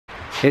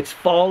It's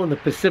fall in the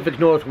Pacific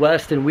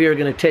Northwest, and we are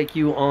going to take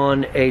you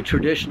on a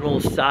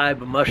traditional Seib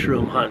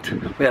mushroom hunt.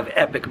 We have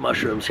epic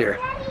mushrooms here.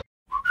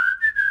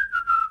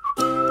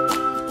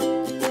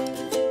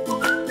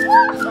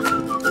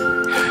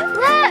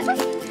 Look!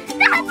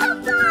 That's a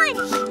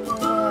bunch!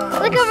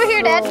 Look over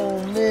here, Dad.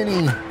 Oh,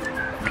 many.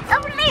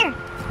 Over there.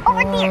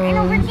 Over there and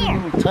over there.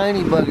 Little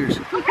tiny buggers.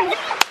 Where'd the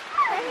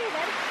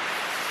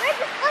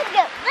slug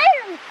go?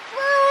 There's the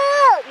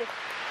slug!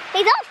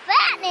 He's all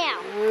fat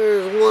now.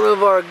 There's one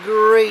of our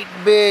great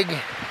big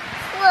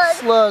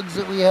slugs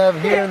that we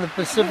have here in the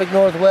Pacific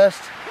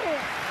Northwest.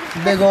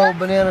 Big old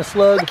banana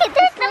slug. Look at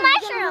this, the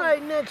mushroom.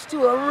 Right next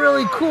to a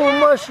really cool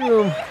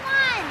mushroom.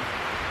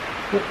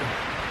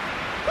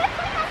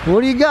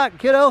 What do you got,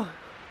 kiddo? Look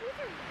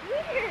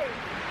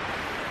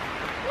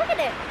at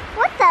it.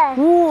 What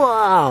the?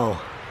 Wow.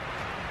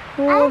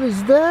 What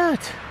is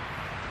that?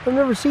 I've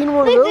never seen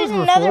one of those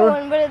before. There's another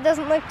one, but it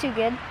doesn't look too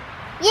good.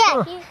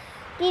 Yeah.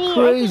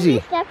 Crazy.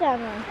 He stepped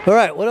on one. All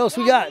right, what else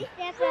we got?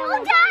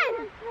 Oh,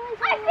 Dad!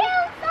 I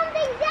found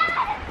something,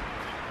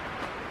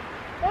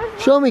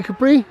 Dad! Show me,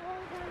 Capri.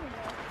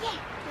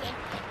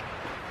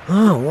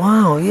 Oh,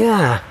 wow,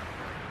 yeah.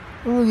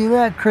 Look at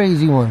that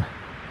crazy one.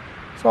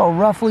 It's all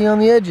ruffly on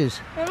the edges.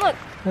 And look,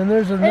 And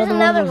there's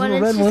another one,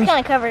 it's just kind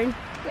of covered.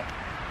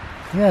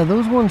 Yeah,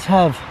 those ones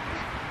have,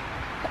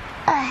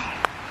 I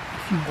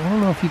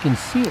don't know if you can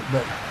see it,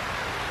 but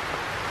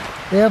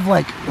they have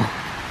like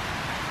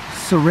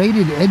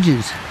serrated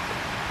edges.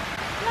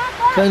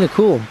 Kind of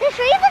cool. The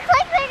trees look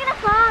like they're gonna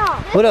fall.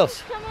 What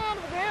else? Coming out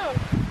of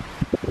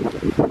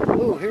the ground.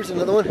 Oh, here's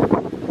another one.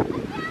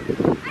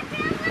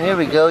 There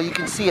we go. You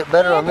can see it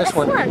better on this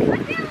one.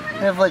 They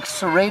have like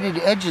serrated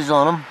edges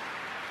on them.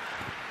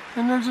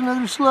 And there's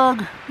another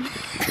slug.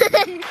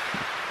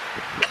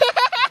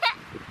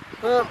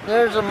 Well,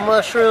 there's a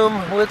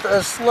mushroom with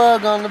a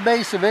slug on the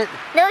base of it.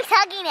 No, he's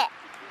hugging it.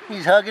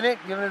 He's hugging it,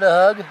 giving it a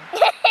hug.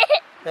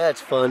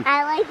 That's fun.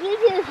 I like you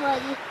too,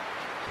 Sluggy.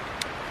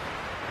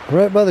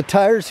 Right by the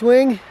tire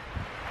swing.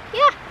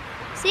 Yeah,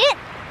 see it?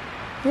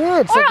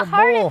 Yeah, it's Or like a a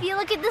heart bowl. if you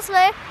look at this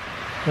way.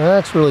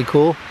 That's really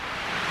cool.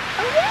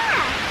 Oh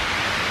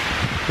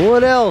yeah.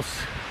 What else?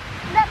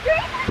 That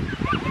tree.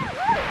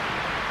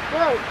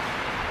 Whoa.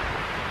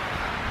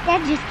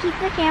 Dad, just keep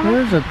the camera.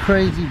 There's a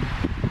crazy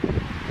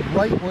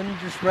white one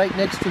just right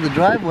next to the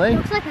driveway.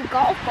 Looks like a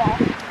golf ball.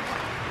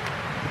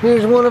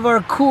 Here's one of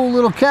our cool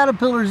little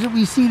caterpillars that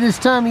we see this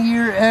time of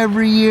year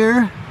every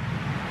year.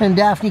 And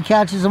Daphne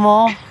catches them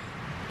all.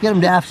 Get him,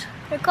 Daphne.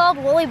 They're called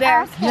woolly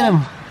bears. Get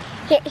him.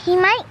 He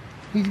might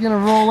He's gonna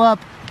roll up.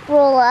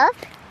 roll up.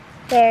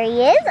 There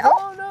he is.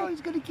 Oh, Oh no,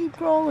 he's gonna keep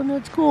crawling.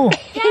 That's cool.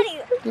 Daddy,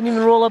 Didn't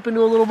even roll up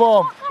into a little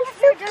ball. he's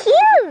so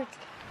cute.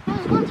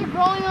 those ones are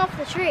growing off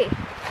the tree.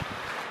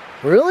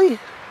 Really?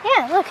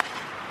 Yeah, look.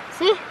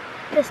 See?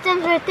 The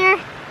stem's right there.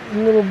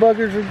 The little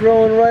buggers are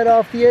growing right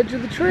off the edge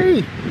of the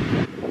tree.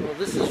 Well,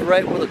 this is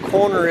right where the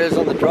corner is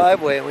on the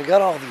driveway, and we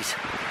got all these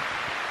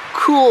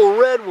cool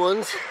red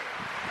ones.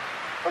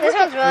 This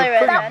one's really They're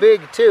pretty red.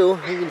 big too.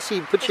 You can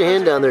see, put your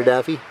hand down there,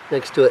 Daffy,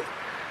 next to it.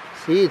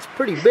 See, it's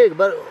pretty big,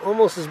 about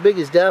almost as big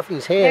as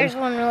Daphne's There's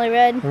hand. one really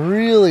red.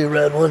 Really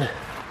red one.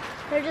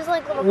 They're just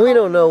like little We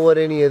don't know what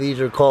any of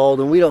these are called,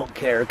 and we don't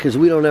care because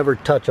we don't ever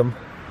touch them.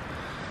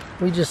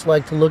 We just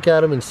like to look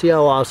at them and see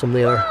how awesome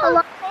they are.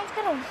 Mine's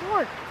got a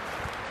wart.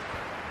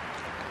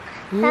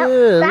 Yeah,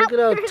 look at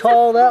how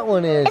tall that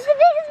one is. It's as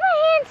big as my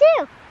hand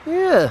too.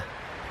 Yeah.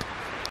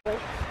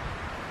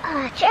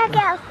 Check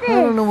out I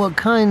don't this. know what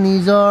kind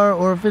these are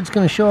or if it's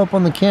going to show up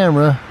on the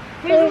camera,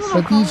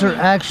 but these are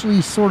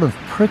actually sort of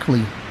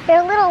prickly.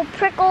 They're little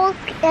prickles,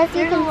 as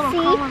you There's a can little see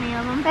colony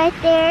of them. right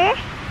there.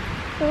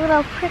 The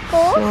little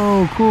prickles.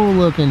 So cool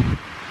looking.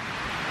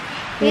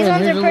 These Yeah,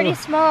 ones here's are a pretty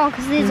little- small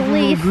because these There's are a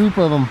little leaf. group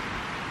of them.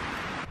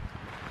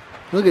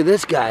 Look at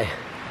this guy.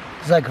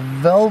 It's like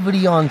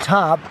velvety on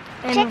top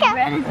And Check out-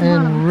 red.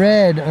 and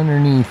red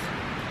underneath.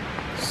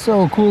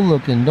 So cool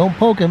looking. Don't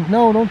poke him.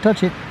 No, don't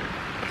touch it.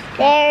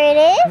 There it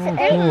is. Oh,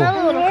 There's cool.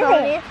 another little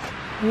colony.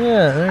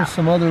 Yeah, there's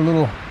some other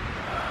little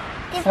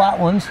flat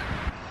ones.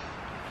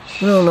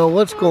 We don't know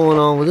what's going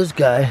on with this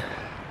guy,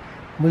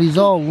 but he's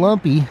all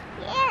lumpy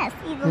Yes.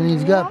 and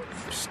he's got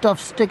stuff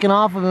sticking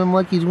off of him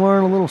like he's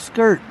wearing a little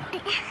skirt.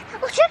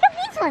 Oh, check out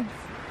these ones.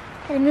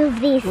 Gotta move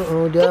these.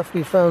 Uh-oh,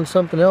 Daphne found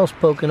something else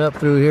poking up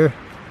through here.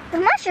 The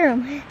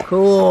mushroom.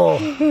 Cool.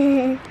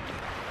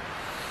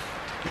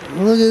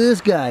 Look at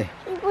this guy.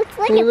 He looks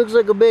like He a... looks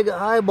like a big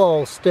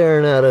eyeball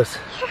staring at us.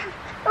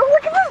 Oh,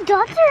 look at those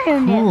dots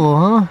around him. Cool,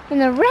 huh?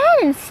 And the red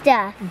and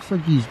stuff. Looks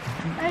like he's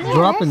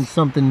dropping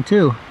something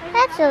too.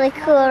 That's really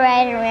cool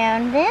right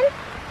around him.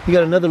 You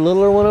got another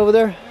littler one over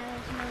there?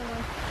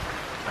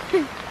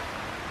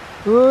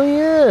 Oh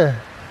yeah.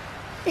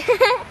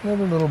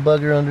 Another little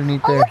bugger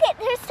underneath Oh, there. look at,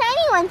 there's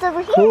tiny ones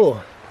over here.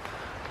 Cool.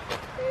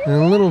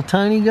 And little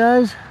tiny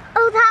guys?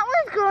 Oh, that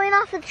one's growing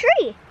off a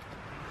tree.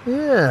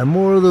 Yeah,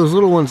 more of those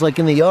little ones like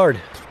in the yard.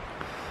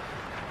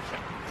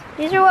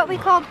 These are what we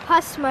call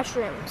pus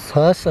mushrooms.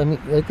 Pus?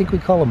 I think we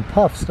call them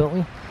puffs, don't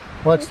we?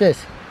 Watch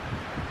this.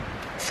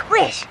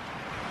 Squish.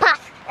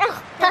 Puff.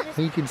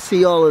 You can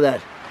see all of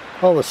that,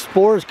 all the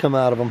spores come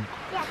out of them.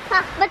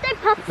 Yeah, but they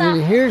puff And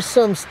back. here's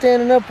some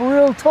standing up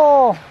real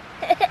tall.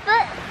 but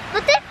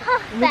they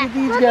puff Look back. at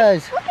these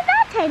guys. Look at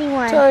that tiny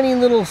one. Tiny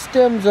little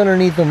stems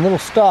underneath them, little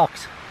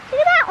stalks. Look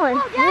at that one.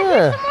 Oh, Dad, Yeah.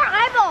 there's some more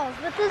eyeballs,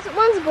 but this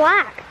one's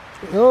black.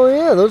 Oh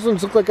yeah, those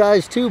ones look like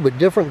eyes too, but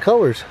different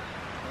colors.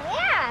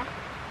 Yeah.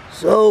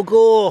 So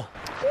cool.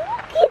 Look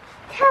at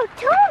how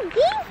tall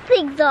these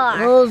things are.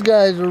 Those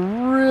guys are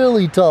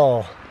really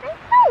tall. I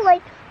know,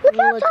 like, look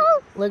how like, tall.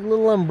 like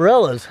little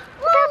umbrellas.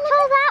 Look how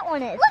tall that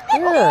one is. Look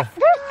at Yeah. this.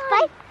 There's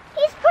spike.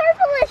 He's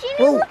purplish.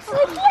 You know, Whoa. looks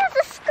like he has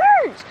a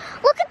skirt.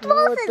 Look at both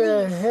What of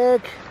the these.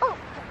 heck? Oh,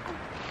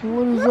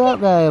 What is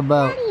that guy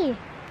about? Daddy.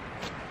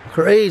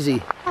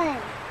 Crazy.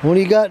 Oh, What do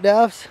you got,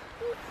 Daphs?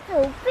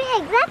 so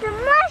big. That's a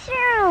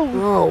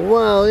mushroom. Oh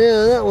wow,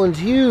 yeah, that one's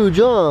huge,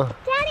 huh?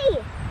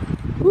 Daddy,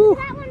 Whew.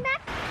 that one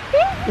back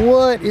there?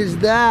 What is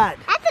that?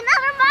 That's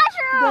another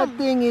mushroom. That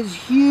thing is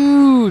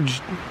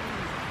huge.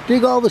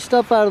 Dig all the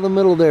stuff out of the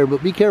middle there,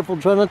 but be careful.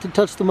 Try not to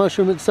touch the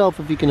mushroom itself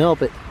if you can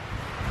help it.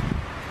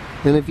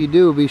 And if you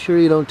do, be sure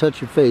you don't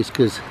touch your face,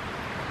 because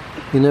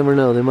you never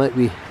know. They might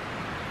be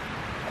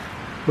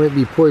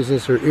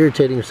poisonous or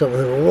irritating or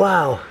something.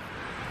 Wow,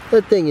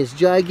 that thing is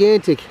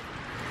gigantic.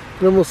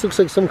 It almost looks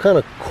like some kind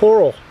of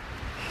coral.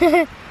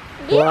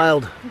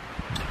 Wild.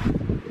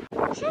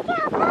 Check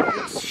out that.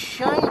 It's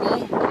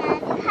shiny And it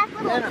has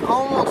little. and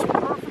almost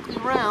perfectly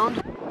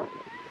round.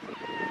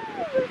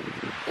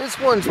 This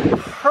one's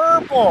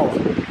purple.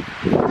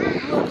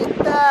 Look at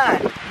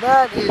that.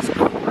 That is I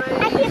can't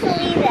crazy.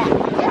 believe that.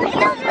 Look at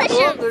those Oh,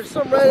 mushrooms. there's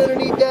some right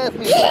underneath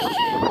Daphne.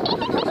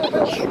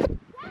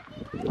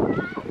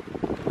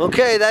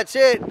 Okay, that's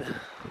it.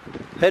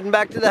 Heading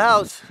back to the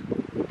house.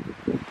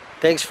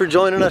 Thanks for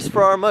joining us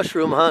for our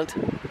mushroom hunt.